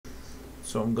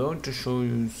So I'm going to show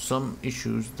you some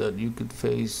issues that you could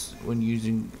face when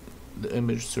using the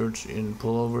image search in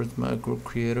Pulover's macro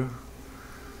creator.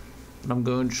 And I'm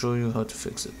going to show you how to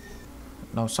fix it.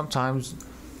 Now sometimes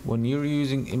when you're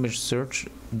using image search,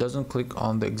 it doesn't click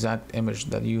on the exact image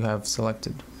that you have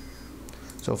selected.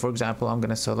 So for example, I'm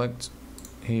going to select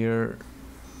here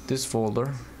this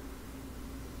folder.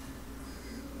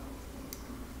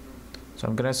 So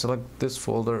I'm gonna select this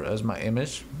folder as my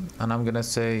image, and I'm gonna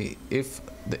say if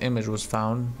the image was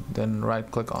found, then right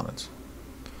click on it.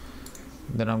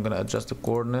 Then I'm gonna adjust the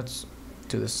coordinates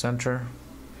to the center.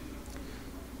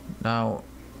 Now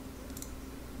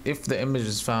if the image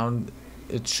is found,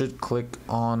 it should click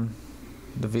on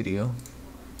the video.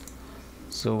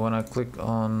 So when I click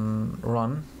on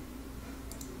run,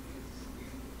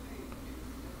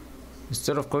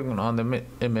 instead of clicking on the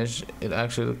image, it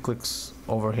actually clicks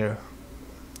over here.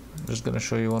 I'm just gonna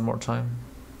show you one more time.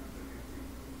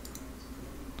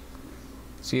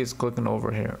 See, it's clicking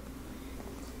over here.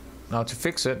 Now to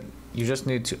fix it, you just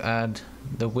need to add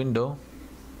the window.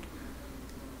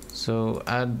 So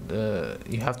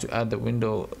you have to add the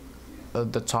window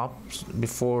at the top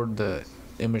before the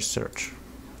image search.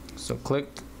 So click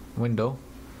window,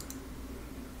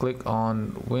 click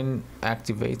on win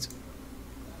activate,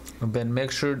 and then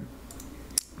make sure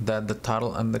that the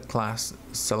title and the class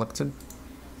is selected,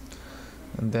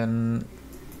 and then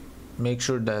make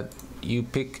sure that you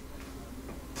pick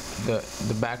the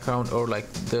background or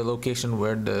like the location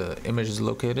where the image is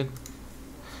located.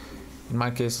 In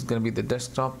my case, it's going to be the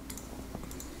desktop.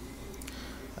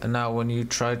 And now when you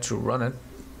try to run it,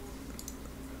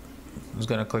 it's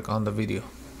going to click on the video.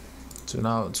 So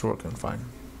now it's working fine.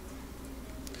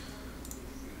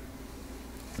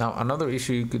 Now another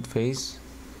issue you could face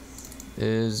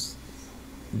is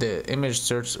the image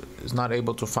search is not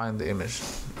able to find the image.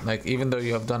 Like even though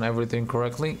you have done everything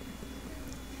correctly,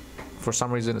 for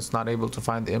some reason it's not able to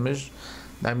find the image.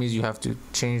 That means you have to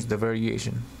change the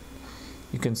variation.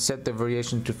 You can set the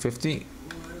variation to 50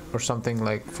 or something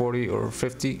like 40 or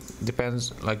 50,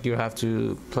 depends. Like you have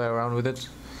to play around with it.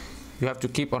 You have to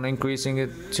keep on increasing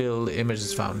it till the image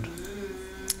is found.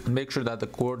 And make sure that the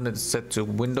coordinate is set to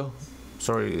window.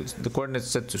 Sorry, the coordinate is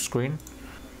set to screen.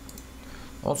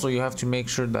 Also, you have to make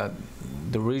sure that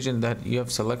the region that you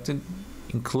have selected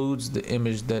includes the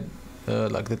image that,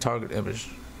 like the target image.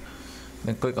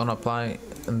 Then click on apply,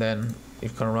 and then you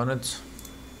can run it,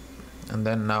 and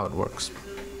then now it works.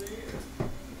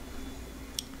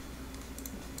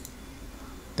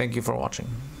 Thank you for watching.